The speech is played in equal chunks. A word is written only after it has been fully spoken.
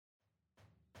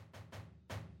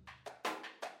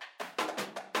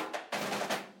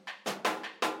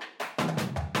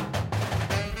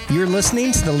You're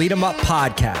listening to the Lead 'em Up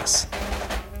podcast,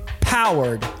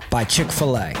 powered by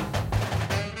Chick-fil-A.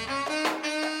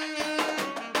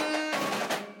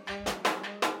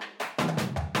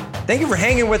 Thank you for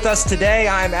hanging with us today.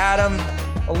 I'm Adam,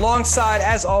 alongside,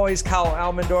 as always, Kyle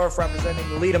Almendorf, representing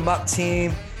the Lead 'em Up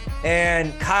team.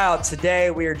 And Kyle,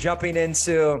 today we are jumping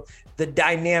into the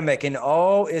dynamic, and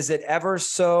oh, is it ever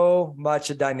so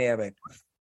much a dynamic?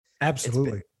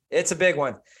 Absolutely. It's a big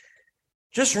one.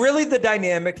 Just really the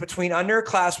dynamic between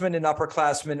underclassmen and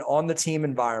upperclassmen on the team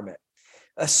environment,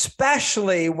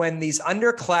 especially when these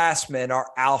underclassmen are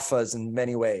alphas in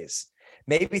many ways,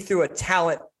 maybe through a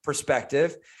talent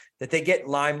perspective, that they get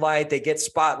limelight, they get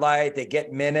spotlight, they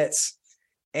get minutes.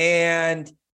 And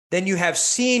then you have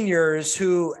seniors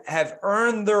who have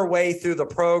earned their way through the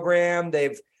program.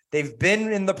 They've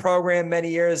been in the program many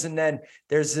years, and then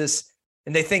there's this,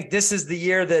 and they think this is the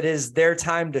year that is their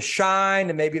time to shine,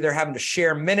 and maybe they're having to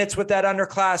share minutes with that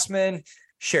underclassman,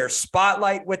 share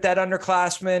spotlight with that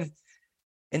underclassman.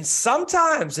 And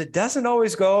sometimes it doesn't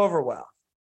always go over well.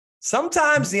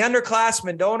 Sometimes the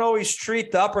underclassmen don't always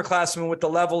treat the upperclassmen with the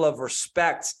level of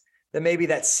respect that maybe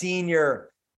that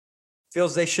senior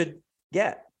feels they should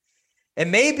get.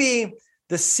 And maybe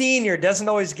the senior doesn't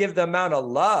always give the amount of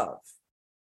love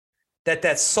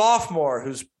that sophomore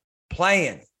who's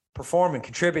playing, performing,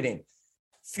 contributing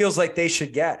feels like they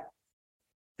should get.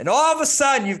 And all of a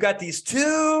sudden you've got these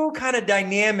two kind of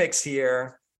dynamics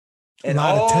here. And a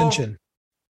lot of tension.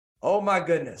 Oh my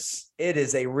goodness. It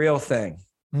is a real thing.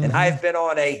 Mm-hmm. And I've been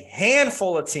on a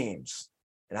handful of teams,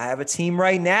 and I have a team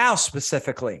right now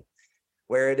specifically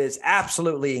where it is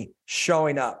absolutely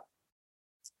showing up.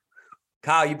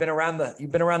 Kyle, you've been around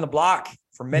the block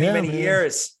for many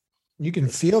years. You can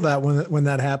feel that when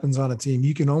that happens on a team.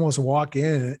 You can almost walk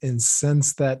in and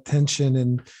sense that tension,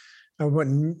 and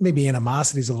maybe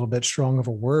animosity is a little bit strong of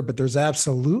a word, but there's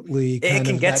absolutely it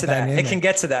can get to that. It can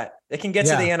get to that. It can get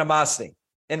to the animosity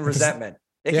and resentment.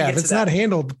 If it's not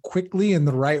handled quickly in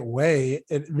the right way,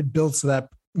 it builds to that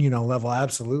level.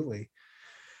 Absolutely.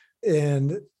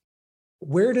 And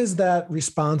where does that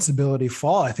responsibility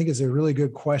fall? I think is a really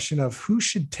good question of who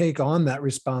should take on that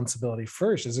responsibility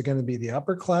first. Is it going to be the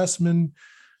upperclassmen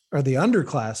or the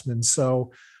underclassmen?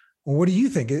 So what do you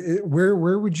think? Where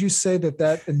would you say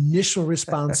that initial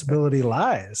responsibility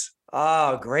lies?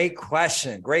 Oh, great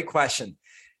question. Great question.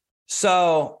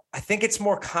 So I think it's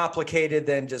more complicated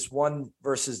than just one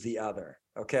versus the other.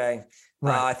 Okay.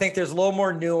 Right. I think there's a little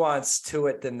more nuance to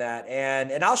it than that.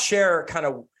 And I'll share kind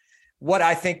of what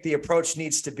I think the approach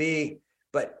needs to be,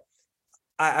 but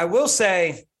I will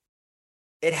say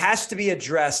it has to be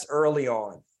addressed early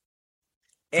on.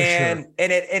 And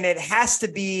it has to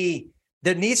be,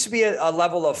 there needs to be a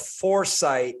level of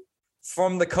foresight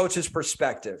from the coach's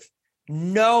perspective,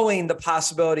 knowing the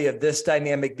possibility of this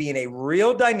dynamic being a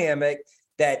real dynamic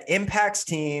that impacts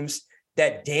teams,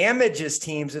 that damages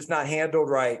teams if not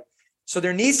handled right. So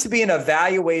there needs to be an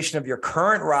evaluation of your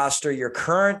current roster, your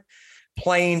current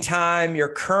playing time, your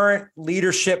current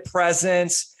leadership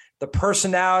presence, the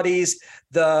personalities,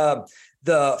 the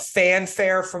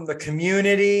fanfare from the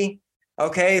community,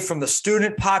 okay, from the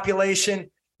student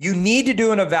population. You need to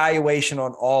do an evaluation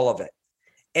on all of it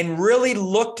and really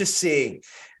look to see,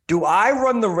 do I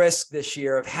run the risk this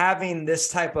year of having this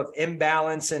type of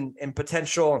imbalance and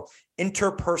potential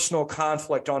interpersonal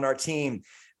conflict on our team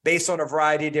based on a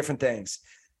variety of different things?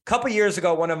 A couple of years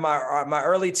ago, one of my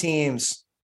early teams,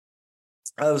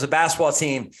 it was a basketball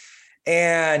team,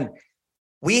 and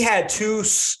we had two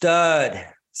stud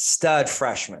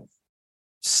freshmen.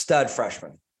 Better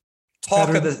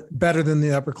than the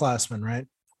upperclassmen, right?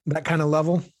 That kind of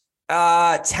level.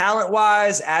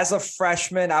 Talent-wise, as a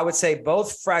freshman, I would say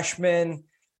both freshmen.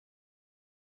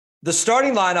 The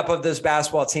starting lineup of this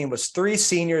basketball team was 3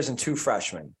 seniors and 2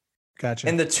 freshmen. Gotcha.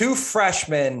 And the 2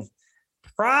 freshmen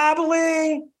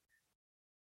probably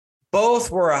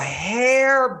both were a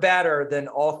hair better than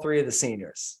all 3 of the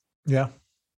seniors. Yeah.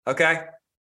 Okay.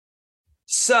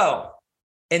 So,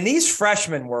 and these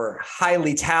freshmen were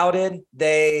highly touted.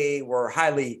 They were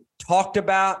highly talked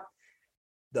about.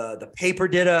 The paper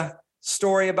did a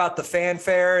story about the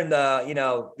fanfare and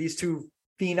these 2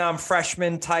 phenom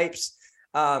freshman types.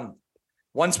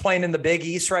 One's playing in the Big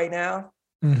East right now.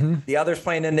 Mm-hmm. The other's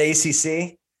playing in the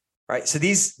ACC. Right. So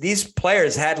these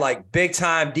players had like big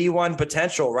time D1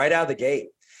 potential right out of the gate,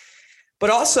 but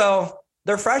also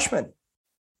they're freshmen,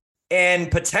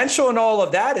 and potential and all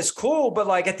of that is cool. But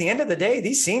like at the end of the day,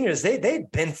 these seniors,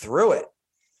 they'd been through it.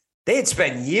 They had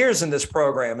spent years in this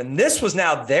program, and this was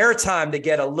now their time to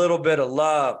get a little bit of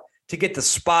love, to get the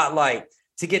spotlight,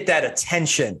 to get that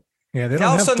attention. Yeah. They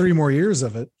don't have 3 more years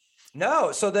of it.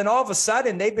 No. So then all of a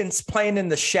sudden they've been playing in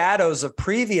the shadows of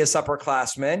previous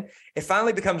upperclassmen. It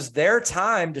finally becomes their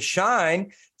time to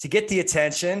shine, to get the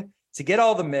attention, to get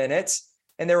all the minutes.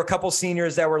 And there were a couple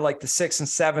seniors that were like the 6th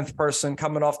and 7th person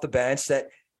coming off the bench that,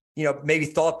 maybe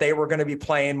thought they were going to be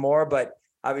playing more, but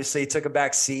obviously took a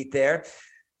back seat there.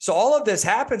 So all of this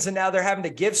happens, and now they're having to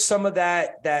give some of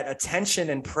that attention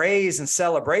and praise and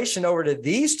celebration over to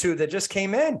these two that just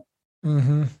came in.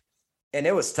 Mm-hmm. And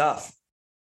it was tough.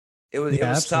 It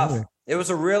was tough. It was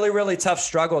a really, really tough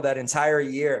struggle that entire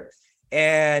year.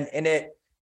 And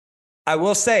I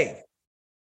will say,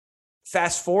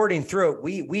 fast forwarding through it,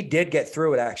 we did get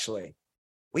through it. Actually,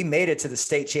 we made it to the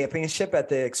state championship at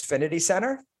the Xfinity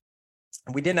Center.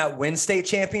 We did not win state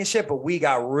championship, but we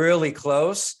got really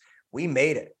close. We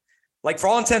made it. Like, for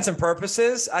all intents and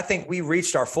purposes, I think we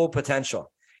reached our full potential.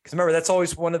 Because remember, that's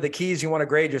always one of the keys you want to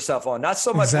grade yourself on. Not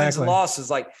so much wins and losses.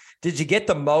 Like, did you get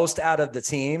the most out of the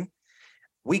team?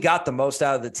 We got the most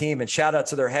out of the team, and shout out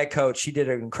to their head coach. He did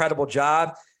an incredible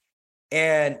job.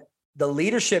 And the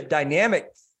leadership dynamic,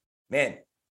 man,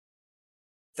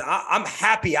 I'm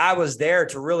happy I was there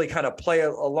to really kind of play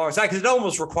alongside, because it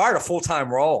almost required a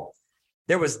full-time role.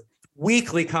 There was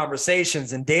weekly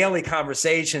conversations and daily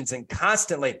conversations and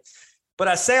constantly. But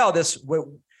I say all this,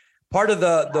 part of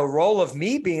the role of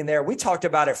me being there, we talked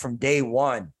about it from day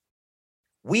one.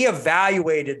 We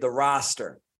evaluated the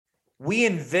roster. We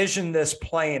envisioned this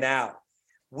playing out.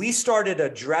 We started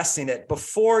addressing it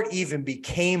before it even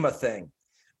became a thing,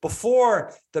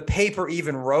 before the paper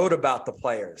even wrote about the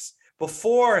players,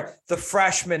 before the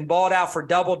freshmen balled out for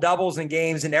double-doubles in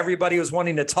games and everybody was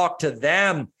wanting to talk to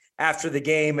them after the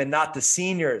game and not the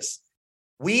seniors.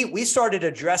 We started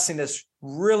addressing this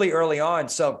really early on.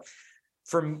 So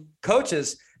for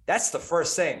coaches, that's the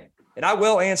first thing. And I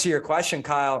will answer your question,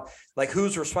 Kyle, like,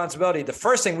 whose responsibility? The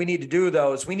first thing we need to do,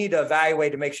 though, is we need to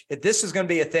evaluate to make sure if this is going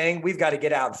to be a thing, we've got to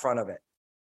get out in front of it.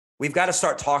 We've got to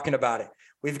start talking about it.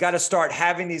 We've got to start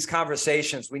having these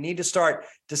conversations. We need to start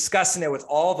discussing it with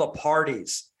all the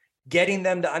parties, getting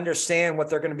them to understand what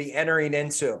they're going to be entering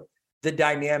into, the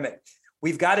dynamic.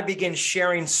 We've got to begin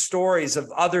sharing stories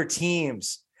of other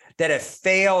teams that have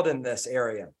failed in this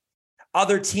area,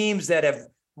 other teams that have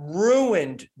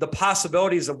ruined the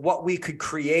possibilities of what we could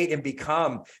create and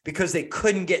become because they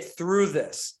couldn't get through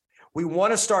this. We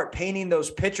want to start painting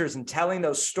those pictures and telling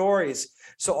those stories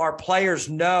so our players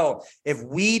know if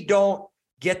we don't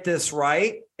get this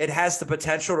right, it has the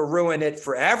potential to ruin it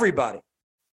for everybody.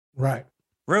 Right.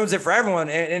 Ruins it for everyone.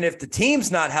 And if the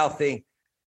team's not healthy,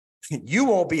 you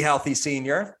won't be healthy,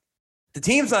 senior. The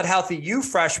team's not healthy, you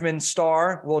freshman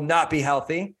star will not be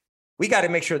healthy. We got to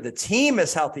make sure the team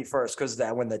is healthy first, because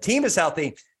when the team is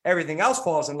healthy, everything else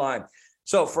falls in line.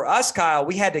 So for us, Kyle,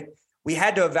 we had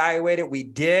to evaluate it. We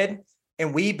did.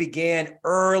 And we began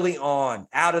early on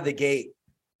out of the gate,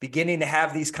 beginning to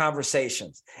have these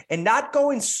conversations and not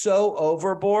going so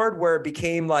overboard where it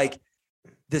became like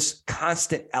this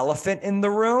constant elephant in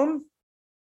the room,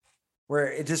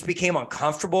 where it just became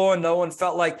uncomfortable and no one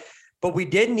felt like, but we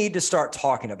did need to start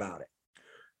talking about it.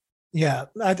 Yeah.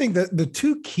 I think that the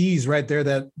two keys right there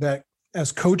that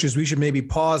as coaches, we should maybe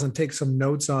pause and take some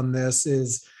notes on this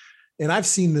is, and I've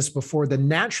seen this before, the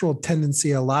natural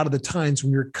tendency a lot of the times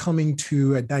when you're coming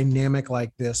to a dynamic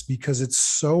like this, because it's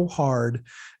so hard,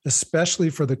 especially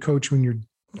for the coach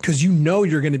because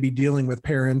you're going to be dealing with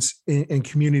parents and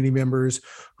community members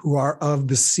who are of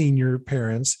the senior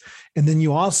parents. And then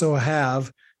you also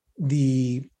have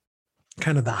the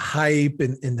kind of the hype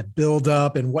and the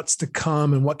buildup and what's to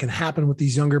come and what can happen with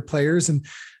these younger players. And,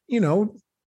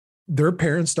 their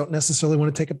parents don't necessarily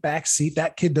want to take a back seat.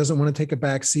 That kid doesn't want to take a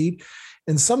back seat.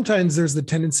 And sometimes there's the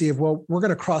tendency of, well, we're going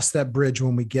to cross that bridge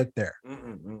when we get there.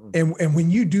 And when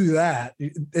you do that,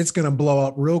 it's going to blow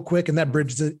up real quick. And that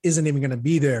bridge isn't even going to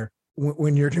be there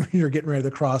when you're getting ready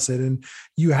to cross it. And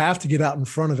you have to get out in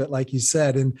front of it, like you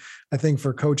said. And I think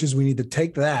for coaches, we need to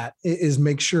take that is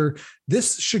make sure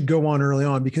this should go on early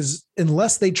on, because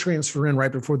unless they transfer in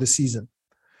right before the season,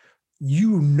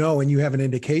 and you have an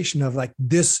indication of like,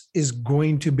 this is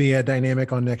going to be a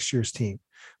dynamic on next year's team.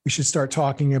 We should start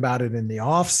talking about it in the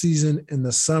off season, in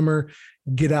the summer,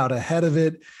 get out ahead of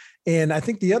it. And I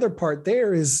think the other part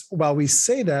there is, while we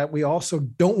say that, we also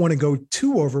don't want to go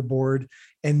too overboard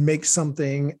and make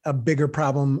something a bigger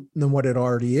problem than what it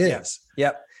already is.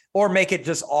 Yep. Or make it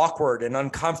just awkward and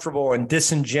uncomfortable and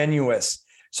disingenuous.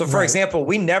 So for example,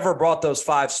 we never brought those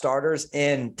 5 starters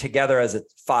in together as a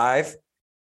 5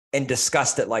 and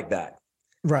discussed it like that.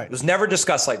 Right. It was never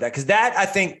discussed like that, because that, I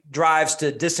think, drives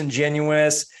to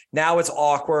disingenuous. Now it's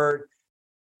awkward.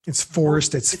 It's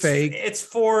forced. It's fake. It's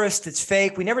forced. It's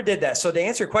fake. We never did that. So to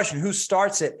answer your question, who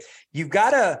starts it? You've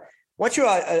got to, once you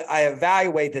I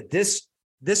evaluate that this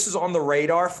is on the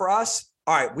radar for us.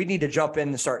 All right, we need to jump in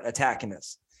and start attacking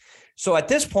this. So at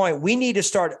this point, we need to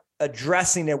start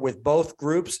addressing it with both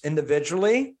groups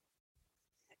individually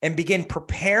and begin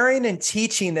preparing and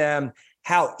teaching them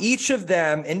how each of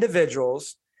them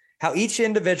individuals, how each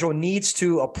individual needs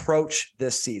to approach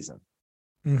this season.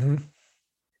 Mm-hmm.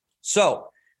 So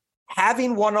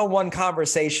having one-on-one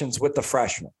conversations with the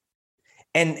freshmen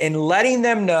and letting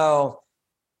them know,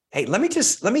 hey, let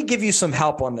me give you some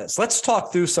help on this. Let's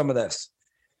talk through some of this.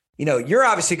 You're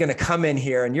obviously going to come in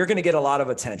here and you're going to get a lot of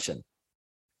attention.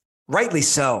 Rightly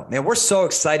so, man. We're so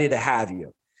excited to have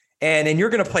you. And you're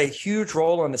going to play a huge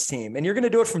role on this team. And you're going to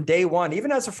do it from day one,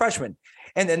 even as a freshman.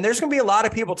 And then there's going to be a lot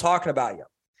of people talking about you.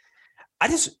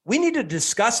 We need to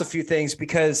discuss a few things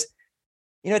because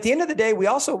at the end of the day,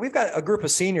 we've got a group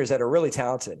of seniors that are really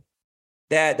talented,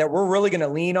 that we're really going to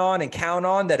lean on and count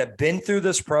on, that have been through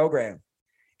this program.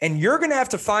 And you're going to have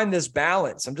to find this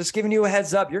balance. I'm just giving you a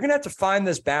heads up. You're going to have to find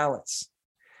this balance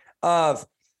of,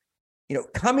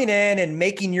 coming in and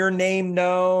making your name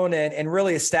known and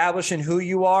really establishing who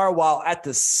you are, while at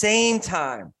the same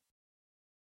time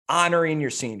honoring your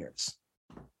seniors.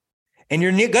 And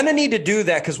you're going to need to do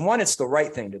that because, one, it's the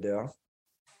right thing to do.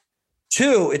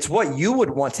 Two, it's what you would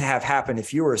want to have happen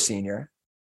if you were a senior.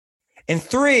 And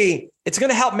three, it's going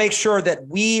to help make sure that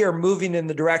we are moving in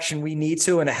the direction we need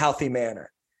to in a healthy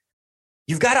manner.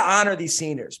 You've got to honor these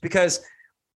seniors because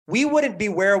we wouldn't be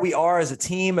where we are as a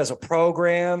team, as a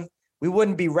program. We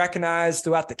wouldn't be recognized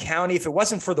throughout the county if it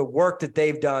wasn't for the work that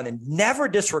they've done, and never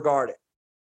disregard it.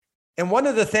 And one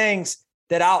of the things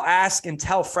that I'll ask and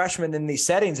tell freshmen in these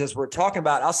settings as we're talking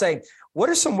about, I'll say, what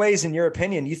are some ways in your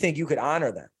opinion you think you could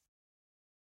honor them?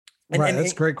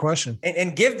 That's a great question.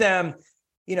 And give them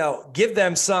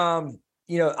some,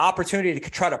 opportunity to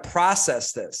try to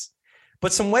process this.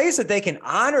 But some ways that they can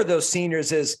honor those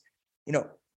seniors is,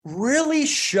 really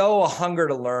show a hunger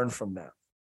to learn from them.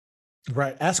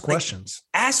 Right. Ask questions.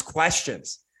 Ask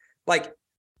questions. Like,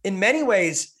 in many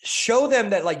ways, show them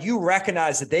that you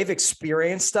recognize that they've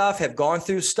experienced stuff, have gone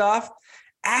through stuff.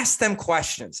 Ask them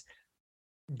questions.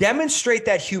 Demonstrate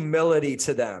that humility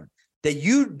to them, that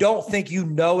you don't think you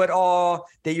know it all,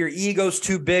 that your ego's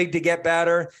too big to get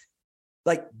better.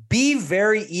 Be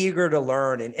very eager to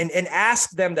learn and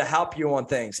ask them to help you on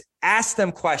things. Ask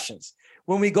them questions.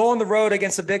 When we go on the road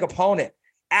against a big opponent,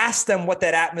 ask them what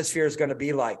that atmosphere is going to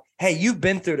be like. Hey, you've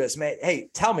been through this, man. Hey,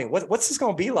 tell me, what's this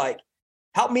going to be like?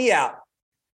 Help me out.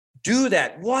 Do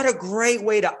that. What a great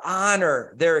way to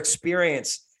honor their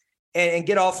experience and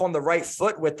get off on the right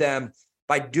foot with them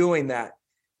by doing that.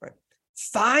 Right.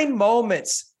 Find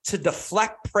moments to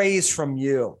deflect praise from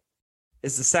you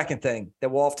is the second thing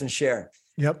that we'll often share.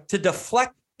 Yep. To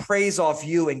deflect praise off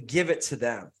you and give it to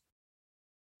them.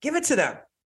 Give it to them.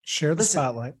 Share the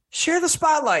spotlight. Share the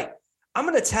spotlight. I'm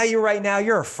going to tell you right now,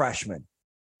 you're a freshman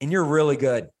and you're really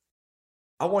good.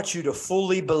 I want you to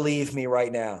fully believe me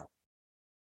right now.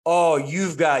 Oh,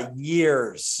 you've got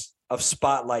years of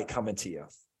spotlight coming to you.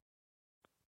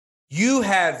 You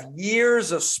have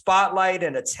years of spotlight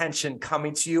and attention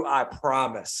coming to you, I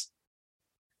promise.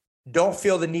 Don't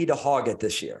feel the need to hog it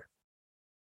this year.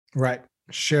 Right.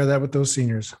 Share that with those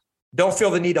seniors. Don't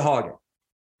feel the need to hog it.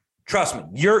 Trust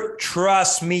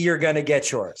me, you're going to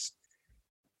get yours.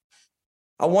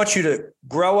 I want you to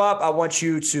grow up. I want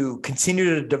you to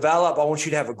continue to develop. I want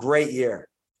you to have a great year.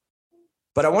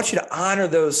 But I want you to honor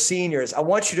those seniors. I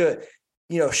want you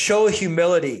to, show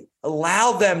humility.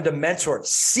 Allow them to mentor.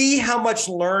 See how much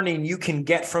learning you can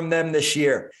get from them this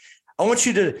year. I want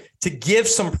you to give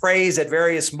some praise at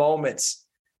various moments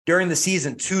during the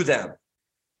season to them.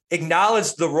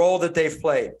 Acknowledge the role that they've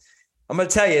played. I'm going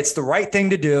to tell you, it's the right thing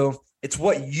to do. It's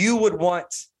what you would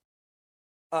want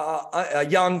a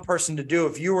young person to do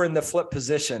if you were in the flip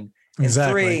position.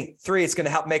 Exactly. And three, it's going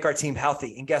to help make our team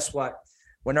healthy. And guess what?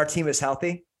 When our team is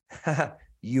healthy,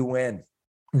 you win.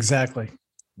 Exactly.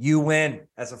 You win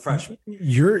as a freshman.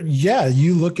 You're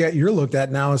looked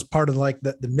at now as part of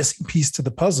the missing piece to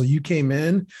the puzzle. You came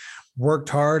in, worked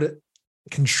hard,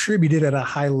 contributed at a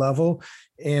high level.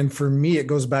 And for me, it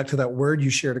goes back to that word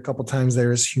you shared a couple of times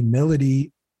there is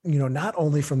humility, not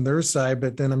only from their side,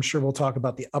 but then I'm sure we'll talk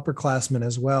about the upperclassmen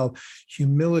as well.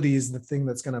 Humility is the thing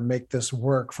that's going to make this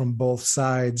work from both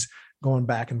sides going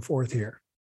back and forth here.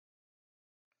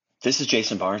 This is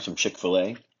Jason Barnes from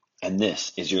Chick-fil-A, and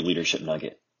this is your Leadership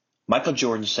Nugget. Michael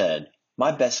Jordan said,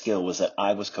 "My best skill was that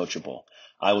I was coachable.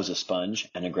 I was a sponge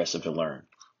and aggressive to learn."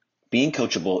 Being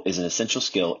coachable is an essential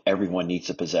skill everyone needs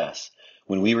to possess.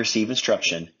 When we receive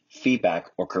instruction,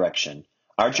 feedback, or correction.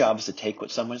 Our job is to take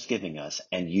what someone's giving us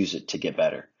and use it to get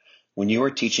better. When you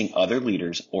are teaching other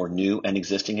leaders or new and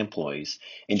existing employees,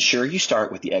 ensure you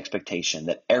start with the expectation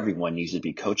that everyone needs to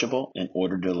be coachable in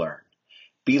order to learn.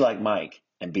 Be like Mike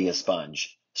and be a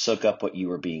sponge. Soak up what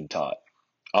you are being taught.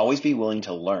 Always be willing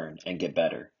to learn and get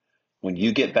better. When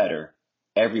you get better,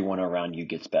 everyone around you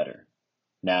gets better.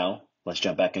 Now, let's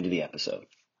jump back into the episode.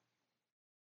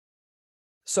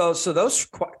 So those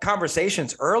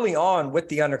conversations early on with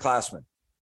the underclassmen,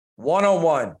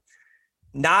 one-on-one,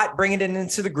 not bringing it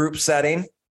into the group setting,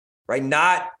 right?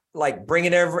 Not like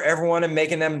bringing everyone and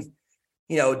making them,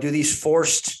 do these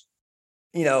forced,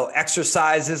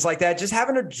 exercises like that. Just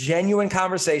having a genuine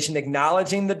conversation,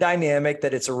 acknowledging the dynamic,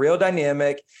 that it's a real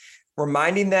dynamic,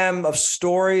 reminding them of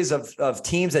stories of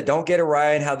teams that don't get it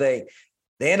right and how they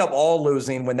end up all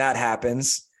losing when that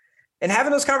happens, and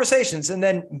having those conversations and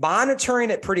then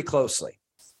monitoring it pretty closely.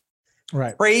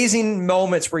 Right. Praising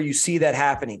moments where you see that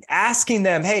happening, asking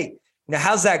them, hey,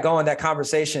 how's that going, that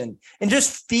conversation? And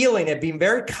just feeling it, being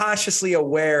very consciously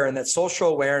aware, and that social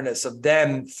awareness of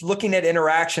them looking at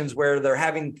interactions where they're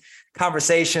having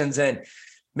conversations, and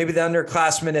maybe the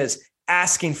underclassman is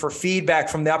asking for feedback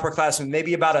from the upperclassman,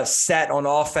 maybe about a set on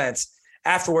offense.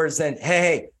 Afterwards, then,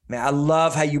 hey, man, I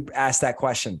love how you asked that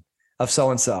question of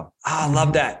so-and-so. I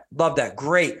love that. Love that.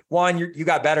 Great. One, you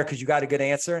got better because you got a good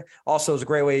answer. Also, it's a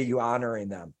great way of you honoring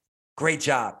them. Great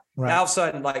job. Right. Now, all of a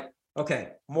sudden, okay,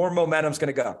 more momentum's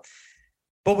going to go.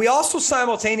 But we also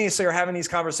simultaneously are having these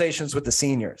conversations with the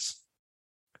seniors.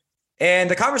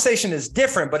 And the conversation is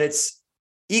different, but it's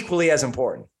equally as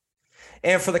important.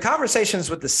 And for the conversations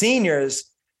with the seniors,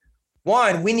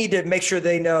 one, we need to make sure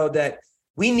they know that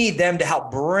we need them to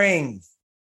help bring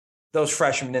those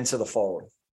freshmen into the fold.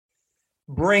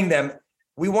 Bring them.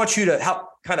 We want you to help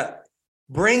kind of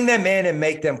bring them in and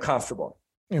make them comfortable.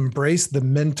 Embrace the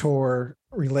mentor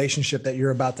relationship that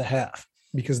you're about to have,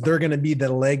 because they're going to be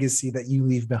the legacy that you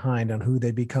leave behind on who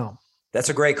they become. That's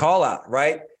a great call out,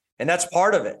 right? And that's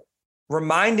part of it.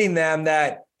 Reminding them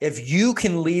that if you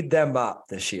can lead them up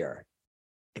this year,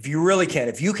 if you really can,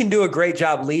 if you can do a great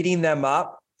job leading them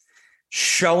up,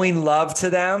 showing love to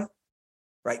them,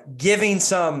 right? Giving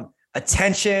some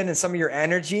attention and some of your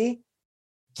energy,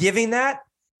 giving that,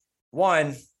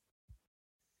 one,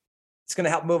 it's going to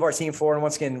help move our team forward. And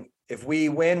once again, if we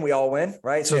win, we all win,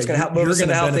 right? So it's going to help move us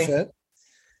into healthy.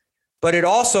 But it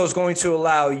also is going to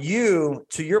allow you,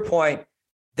 to your point,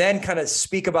 then kind of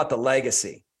speak about the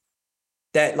legacy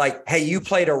that, like, hey, you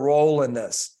played a role in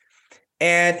this.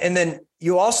 And then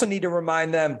you also need to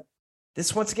remind them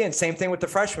this, once again, same thing with the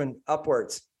freshmen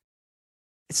upwards.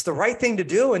 It's the right thing to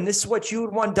do. And this is what you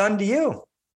would want done to you.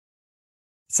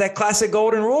 It's that classic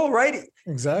golden rule, right?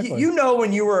 Exactly. You know,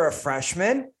 when you were a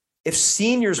freshman, if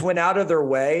seniors went out of their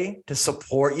way to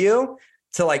support you,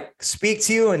 to like speak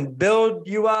to you and build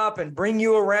you up and bring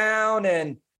you around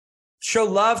and show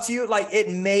love to you, like it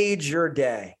made your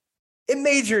day. It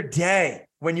made your day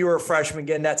when you were a freshman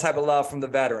getting that type of love from the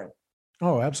veteran.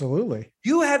 Oh, absolutely.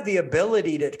 You have the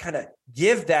ability to kind of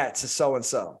give that to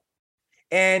so-and-so.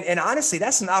 And honestly,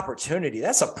 that's an opportunity.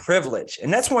 That's a privilege.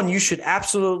 And that's one you should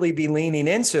absolutely be leaning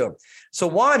into. So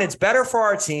one, it's better for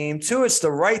our team. Two, it's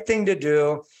the right thing to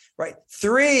do. Right.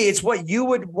 Three, it's what you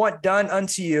would want done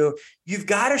unto you. You've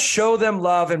got to show them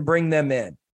love and bring them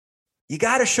in. You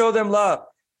got to show them love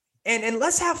and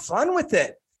let's have fun with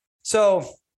it.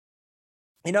 So,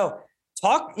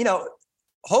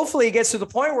 hopefully it gets to the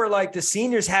point where like the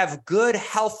seniors have good,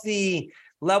 healthy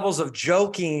levels of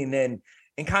joking and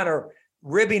kind of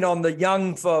ribbing on the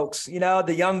young folks,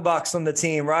 the young bucks on the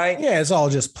team, right? Yeah, it's all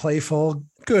just playful,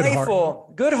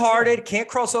 good-hearted, can't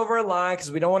cross over a line because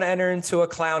we don't want to enter into a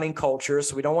clowning culture.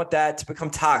 So we don't want that to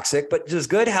become toxic, but just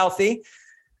good, healthy,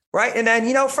 right? And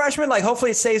then, freshmen, like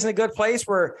hopefully it stays in a good place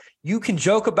where you can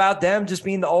joke about them just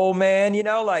being the old man,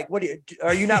 like,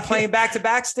 are you not playing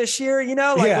back-to-backs this year?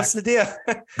 What's the deal?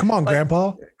 Come on,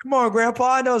 Grandpa. Come on,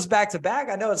 Grandpa. I know it's back-to-back.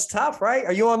 I know it's tough, right?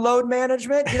 Are you on load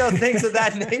management? Things of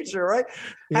that nature, right?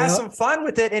 Have some fun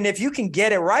with it. And if you can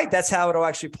get it right, that's how it'll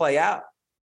actually play out.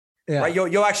 Yeah. Right.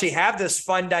 You'll actually have this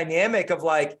fun dynamic of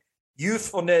like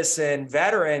youthfulness and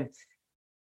veteran,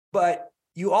 but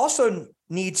you also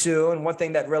need to, and one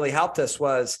thing that really helped us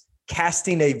was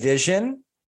casting a vision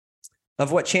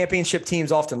of what championship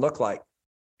teams often look like.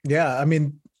 Yeah. I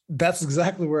mean, that's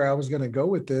exactly where I was going to go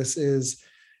with this is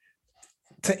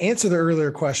to answer the earlier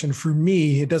question. For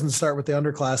me, it doesn't start with the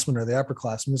underclassmen or the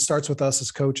upperclassmen. It starts with us as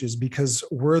coaches because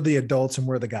we're the adults and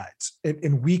we're the guides.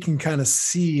 And we can kind of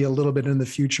see a little bit in the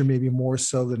future, maybe more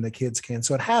so than the kids can.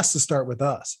 So it has to start with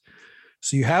us.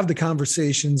 So you have the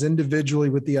conversations individually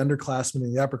with the underclassmen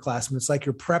and the upperclassmen. It's like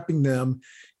you're prepping them.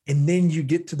 And then you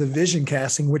get to the vision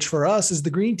casting, which for us is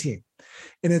the green team.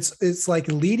 And it's like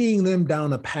leading them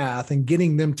down a path and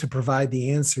getting them to provide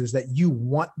the answers that you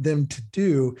want them to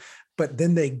do. But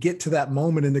then they get to that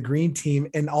moment in the green team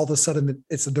and all of a sudden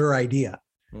it's their idea.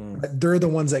 Right? They're the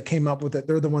ones that came up with it.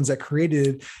 They're the ones that created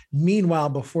it. Meanwhile,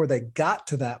 before they got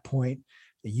to that point,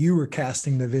 you were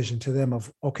casting the vision to them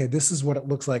of, okay, this is what it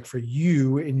looks like for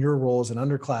you in your role as an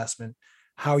underclassman,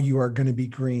 how you are going to be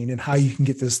green and how you can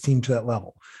get this team to that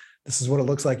level. This is what it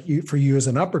looks like for you as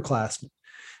an upperclassman.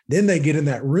 Then they get in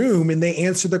that room and they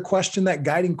answer the question, that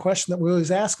guiding question that we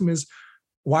always ask them is,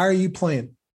 why are you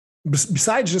playing?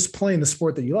 Besides just playing the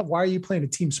sport that you love, why are you playing a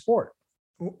team sport?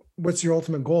 What's your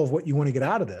ultimate goal of what you want to get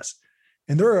out of this?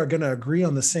 And they're going to agree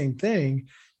on the same thing.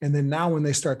 And then now when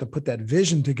they start to put that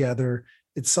vision together,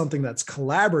 it's something that's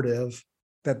collaborative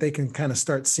that they can kind of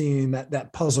start seeing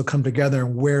that puzzle come together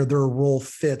and where their role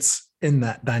fits in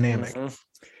that dynamic. Mm-hmm.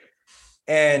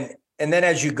 And then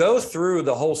as you go through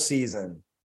the whole season,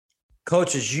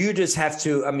 coaches, you just have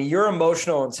to, your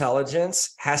emotional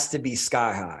intelligence has to be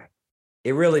sky high.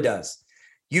 It really does.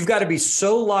 You've got to be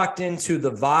so locked into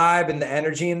the vibe and the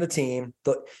energy in the team.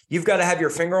 You've got to have your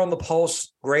finger on the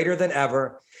pulse greater than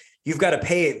ever. You've got to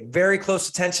pay very close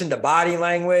attention to body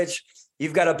language.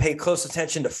 You've got to pay close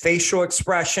attention to facial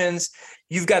expressions.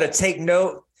 You've got to take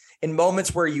note in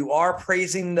moments where you are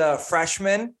praising the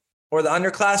freshman or the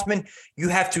underclassmen. You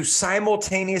have to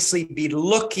simultaneously be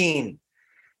looking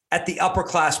at the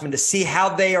upperclassmen to see how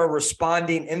they are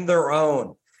responding in their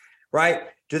own, right?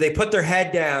 Do they put their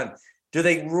head down? Do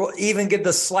they even give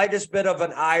the slightest bit of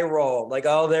an eye roll? Like,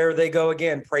 oh, there they go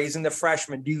again, praising the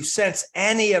freshman. Do you sense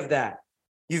any of that?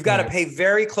 You've got to pay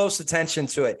very close attention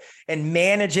to it and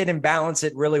manage it and balance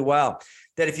it really well.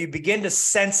 That if you begin to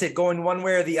sense it going one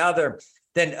way or the other,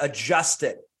 then adjust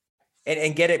it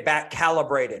and get it back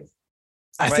calibrated.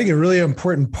 I think a really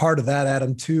important part of that,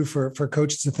 Adam, too, for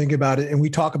coaches to think about it. And we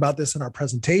talk about this in our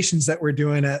presentations that we're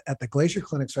doing at the Glacier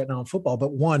Clinics right now in football.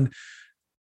 But one,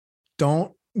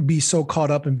 don't be so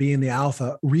caught up in being the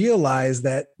alpha. Realize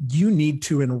that you need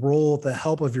to enroll the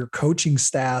help of your coaching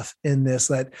staff in this,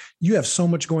 that you have so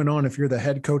much going on. If you're the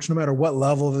head coach, no matter what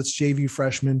level, if it's JV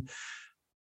freshman,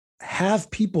 have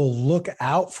people look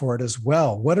out for it as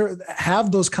well.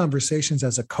 Have those conversations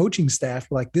as a coaching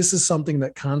staff. Like, this is something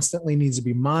that constantly needs to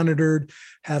be monitored,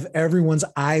 have everyone's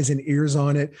eyes and ears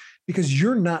on it, because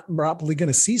you're not probably going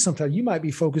to see sometimes you might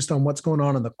be focused on what's going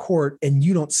on the court and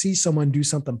you don't see someone do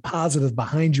something positive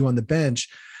behind you on the bench.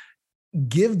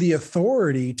 Give the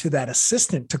authority to that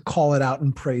assistant to call it out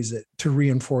and praise it, to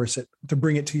reinforce it, to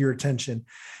bring it to your attention.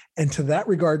 And to that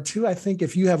regard too, I think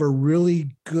if you have a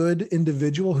really good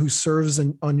individual who serves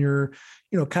on your,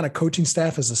 kind of coaching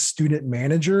staff as a student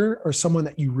manager or someone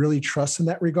that you really trust in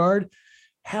that regard,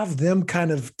 have them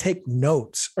kind of take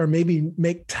notes or maybe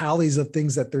make tallies of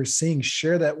things that they're seeing,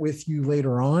 share that with you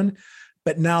later on.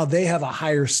 But now they have a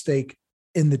higher stake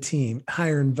in the team,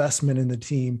 higher investment in the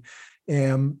team.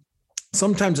 And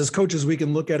sometimes as coaches, we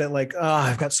can look at it like,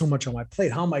 I've got so much on my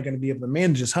plate. How am I going to be able to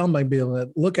manage this? How am I going to be able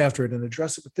to look after it and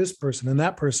address it with this person and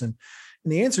that person?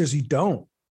 And the answer is you don't.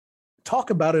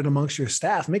 Talk about it amongst your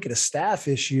staff, make it a staff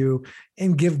issue,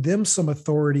 and give them some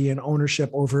authority and ownership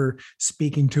over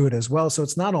speaking to it as well. So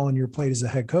it's not all on your plate as a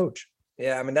head coach.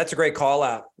 Yeah. That's a great call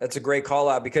out. That's a great call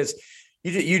out because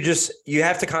you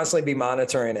have to constantly be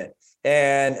monitoring it.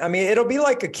 And it'll be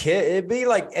like a kid. It'd be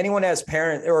like anyone as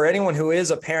parent or anyone who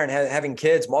is a parent having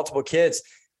kids, multiple kids.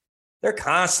 They're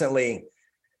constantly,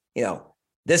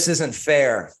 this isn't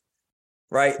fair,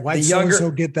 right? Why the younger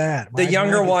so get that? The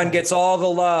younger one gets all the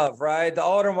love, right? The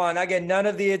older one, I get none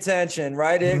of the attention,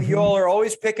 right? Mm-hmm. You all are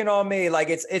always picking on me. Like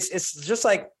it's just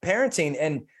like parenting,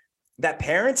 and that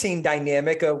parenting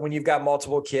dynamic of when you've got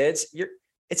multiple kids,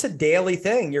 it's a daily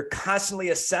thing. You're constantly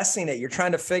assessing it. You're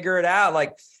trying to figure it out,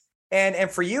 like.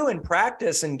 And for you in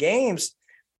practice and games,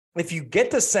 if you get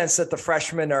the sense that the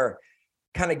freshmen are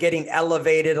kind of getting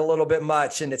elevated a little bit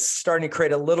much and it's starting to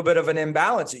create a little bit of an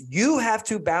imbalance, you have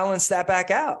to balance that back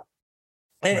out.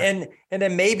 And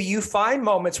then maybe you find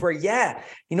moments where, you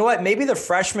know what, maybe the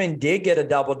freshman did get a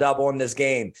double-double in this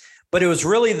game, but it was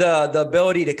really the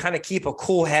ability to kind of keep a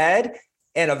cool head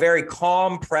and a very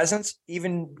calm presence,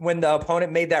 even when the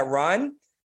opponent made that run,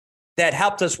 that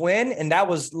helped us win. And that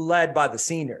was led by the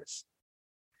seniors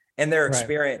and their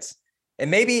experience. Right.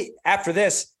 And maybe after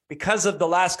this, because of the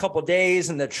last couple of days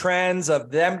and the trends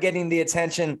of them getting the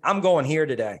attention, I'm going here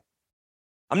today.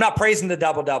 I'm not praising the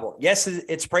double-double. Yes,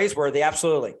 it's praiseworthy.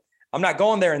 Absolutely. I'm not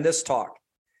going there in this talk.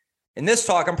 In this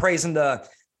talk, I'm praising the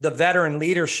veteran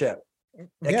leadership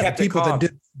that Yeah, kept the it people calm.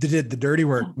 that did the dirty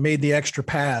work, made the extra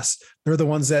pass. They're the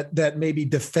ones that maybe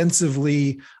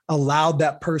defensively allowed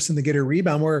that person to get a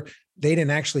rebound where they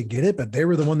didn't actually get it, but they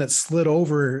were the one that slid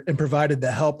over and provided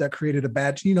the help that created a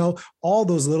bad, all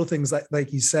those little things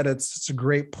like you said, it's a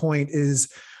great point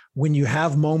is when you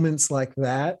have moments like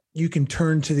that, you can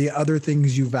turn to the other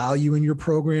things you value in your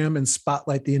program and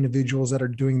spotlight the individuals that are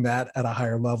doing that at a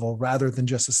higher level rather than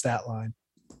just a stat line.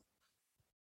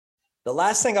 The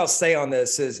last thing I'll say on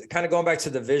this is kind of going back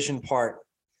to the vision part.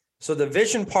 So the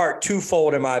vision part,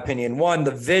 twofold, in my opinion. One,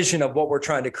 the vision of what we're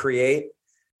trying to create,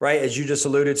 right? As you just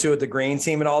alluded to with the green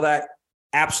team and all that.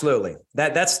 Absolutely.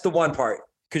 That's the one part,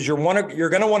 because you're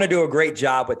going to want to do a great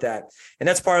job with that. And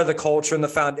that's part of the culture and the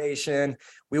foundation.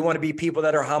 We want to be people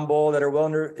that are humble, that are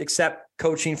willing to accept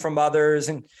coaching from others.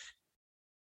 And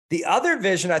the other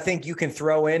vision I think you can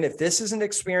throw in, if this is an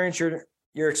experience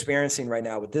you're experiencing right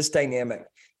now with this dynamic,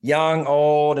 young,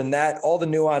 old, and that, all the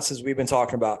nuances we've been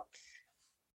talking about,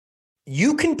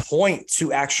 you can point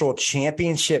to actual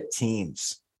championship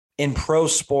teams in pro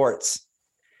sports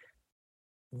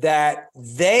that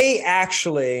they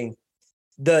actually,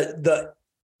 the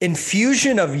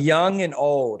infusion of young and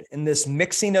old and this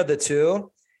mixing of the two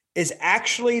is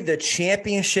actually the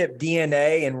championship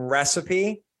DNA and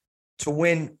recipe to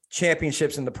win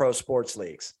championships in the pro sports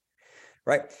leagues,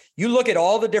 right? You look at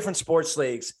all the different sports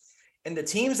leagues, and the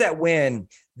teams that win,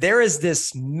 there is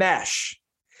this mesh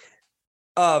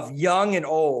of young and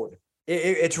old.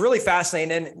 It's really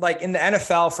fascinating. And like in the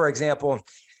NFL, for example,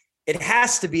 it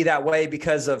has to be that way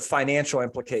because of financial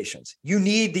implications. You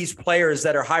need these players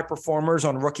that are high performers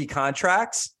on rookie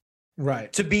contracts,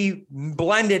 right, to be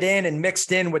blended in and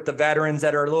mixed in with the veterans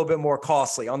that are a little bit more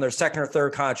costly on their second or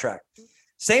third contract.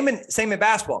 Same in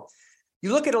basketball.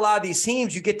 You look at a lot of these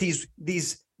teams, you get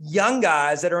these young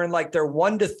guys that are in like their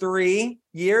 1 to 3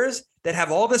 years that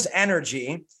have all this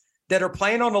energy, that are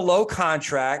playing on a low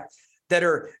contract, that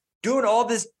are doing all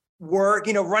this work,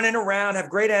 running around,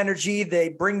 have great energy. They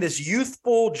bring this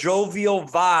youthful, jovial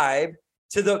vibe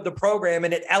to the program,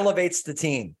 and it elevates the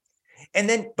team. And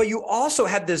then, but you also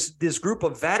have this group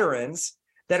of veterans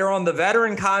that are on the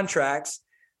veteran contracts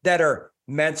that are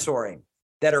mentoring,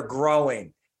 that are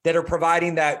growing, that are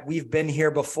providing that we've been here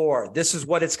before. This is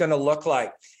what it's going to look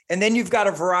like. And then you've got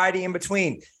a variety in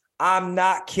between. I'm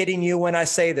not kidding you when I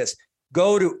say this.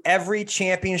 Go to every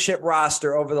championship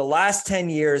roster over the last 10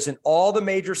 years in all the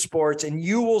major sports, and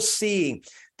you will see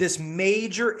this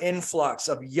major influx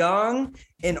of young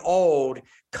and old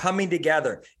coming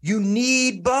together. You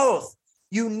need both.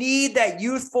 You need that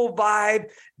youthful vibe,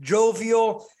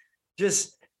 jovial,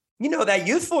 just, that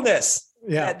youthfulness.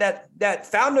 Yeah. That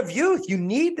fountain of youth, you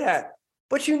need that,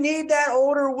 but you need that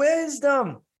older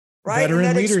wisdom, right? Veteran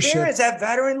and that leadership. experience, that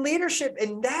veteran leadership.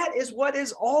 And that is what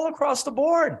is all across the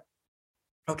board.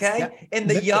 Okay. Yeah. And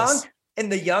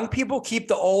the young people keep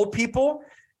the old people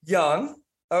young.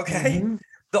 Okay. Mm-hmm.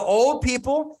 The old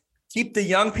people keep the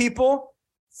young people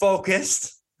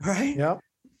focused, right? Yep.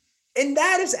 And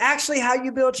that is actually how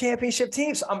you build championship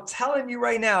teams. I'm telling you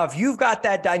right now, if you've got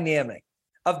that dynamic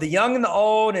of the young and the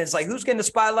old, and it's like, who's getting the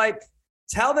spotlight?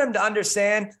 Tell them to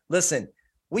understand, listen,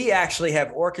 we actually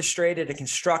have orchestrated and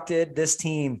constructed this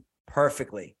team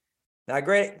perfectly. Now,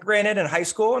 granted, in high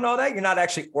school and all that, you're not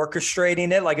actually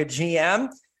orchestrating it like a GM,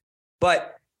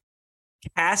 but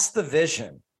cast the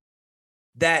vision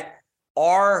that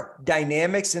our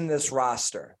dynamics in this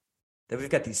roster, that we've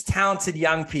got these talented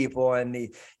young people and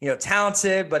the,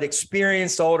 talented but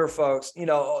experienced older folks,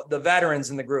 the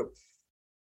veterans in the group.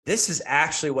 This is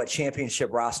actually what championship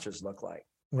rosters look like.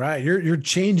 Right. You're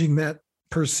changing that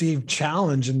perceived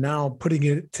challenge and now putting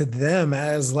it to them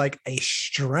as like a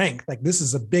strength. Like this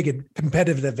is a big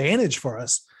competitive advantage for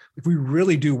us. If we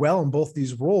really do well in both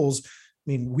these roles, I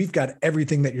mean, we've got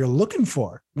everything that you're looking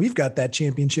for. We've got that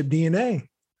championship DNA.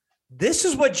 This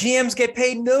is what GMs get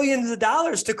paid millions of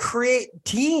dollars to create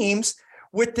teams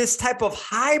with this type of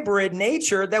hybrid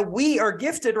nature that we are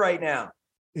gifted right now.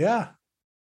 Yeah.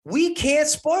 We can't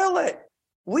spoil it.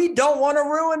 We don't want to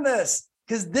ruin this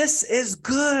because this is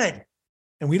good.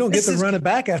 And we don't get to run it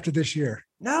back after this year.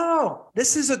 No,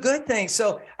 this is a good thing.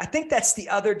 So I think that's the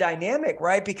other dynamic,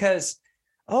 right? Because,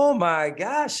 oh my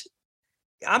gosh,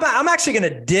 I'm actually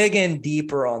going to dig in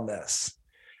deeper on this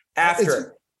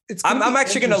after. I'm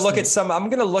actually going to look at I'm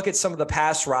going to look at some of the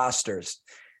past rosters,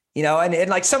 and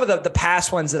like some of the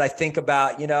past ones that I think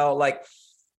about, you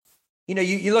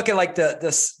look at like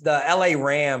the LA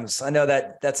Rams. I know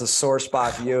that's a sore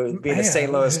spot for you being a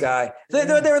St. Louis guy. They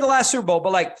were the last Super Bowl,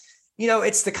 but like,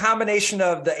 it's the combination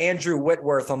of the Andrew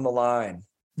Whitworth on the line.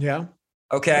 Yeah.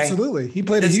 Okay. Absolutely. He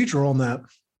played a huge role in that.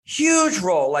 Huge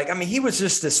role. Like, I mean, he was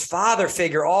just this father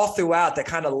figure all throughout that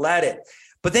kind of led it.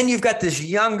 But then you've got this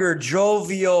younger,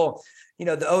 jovial,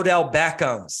 the Odell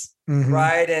Beckhams,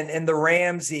 right? And the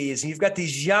Ramseys. And you've got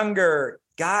these younger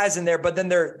guys in there, but then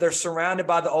they're surrounded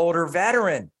by the older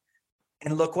veteran.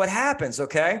 And look what happens,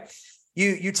 okay?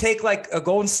 You take like a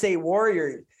Golden State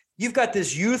Warrior, you've got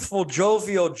this youthful,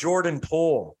 jovial Jordan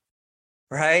Poole,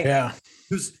 right? Yeah.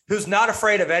 Who's not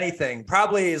afraid of anything.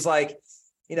 Probably is like,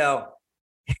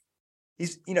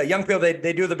 he's, young people,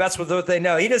 they do the best with what they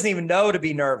know. He doesn't even know to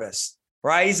be nervous,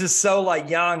 right? He's just so like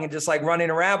young and just like running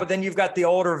around. But then you've got the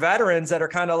older veterans that are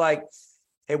kind of like,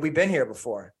 hey, we've been here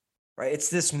before, right? It's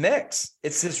this mix.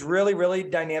 It's this really, really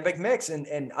dynamic mix.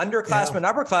 And underclassmen,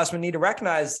 upperclassmen need to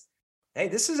recognize, hey,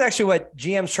 this is actually what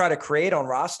GMs try to create on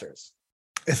rosters.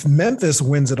 If Memphis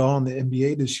wins it all in the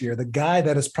NBA this year, the guy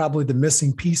that is probably the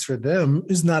missing piece for them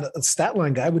is not a stat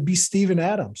line guy, would be Steven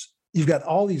Adams. You've got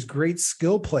all these great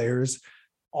skill players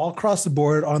all across the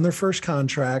board on their first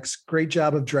contracts. Great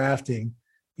job of drafting.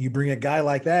 You bring a guy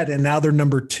like that, and now they're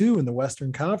number 2 in the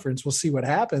Western Conference. We'll see what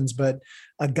happens. But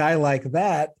a guy like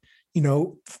that,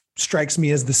 strikes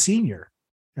me as the senior,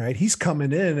 right? He's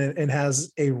coming in and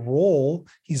has a role.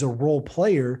 He's a role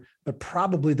player, but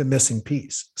probably the missing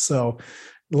piece. So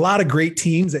a lot of great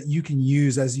teams that you can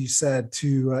use, as you said,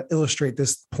 to illustrate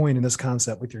this point in this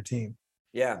concept with your team.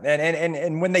 Yeah.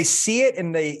 And when they see it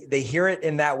and they hear it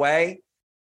in that way,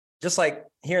 just like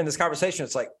here in this conversation,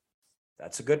 it's like,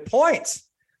 that's a good point.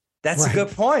 That's right. A good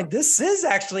point. This is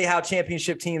actually how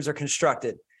championship teams are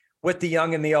constructed, with the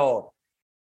young and the old.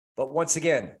 But once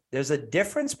again, there's a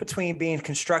difference between being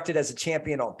constructed as a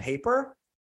champion on paper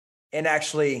and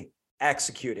actually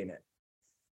executing it.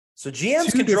 So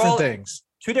GMs can draw things.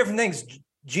 2 different things.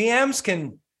 GMs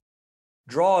can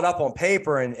draw it up on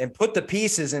paper and put the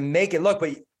pieces and make it look,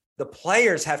 but the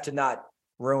players have to not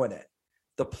ruin it.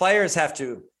 The players have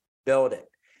to build it.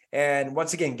 And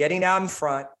once again, getting out in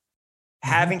front,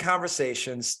 having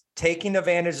conversations, taking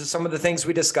advantage of some of the things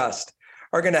we discussed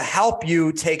are going to help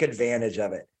you take advantage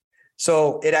of it.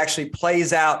 So it actually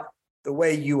plays out the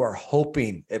way you are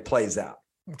hoping it plays out.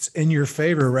 It's in your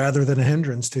favor rather than a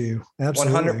hindrance to you.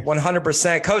 Absolutely.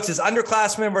 100%. Coaches,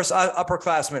 underclassmen versus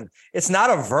upperclassmen. It's not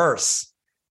a verse,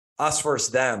 us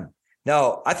versus them.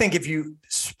 No, I think if you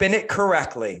spin it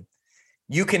correctly,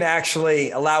 you can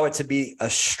actually allow it to be a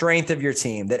strength of your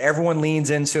team that everyone leans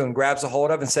into and grabs a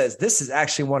hold of and says, this is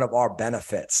actually one of our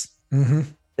benefits.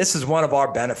 This is one of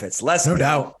our benefits. Let's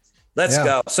go. Let's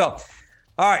go. So,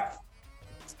 all right.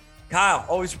 Kyle,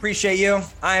 always appreciate you.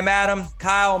 I am Adam.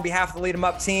 Kyle, on behalf of the Lead 'em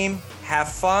Up team,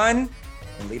 have fun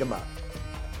and lead 'em up.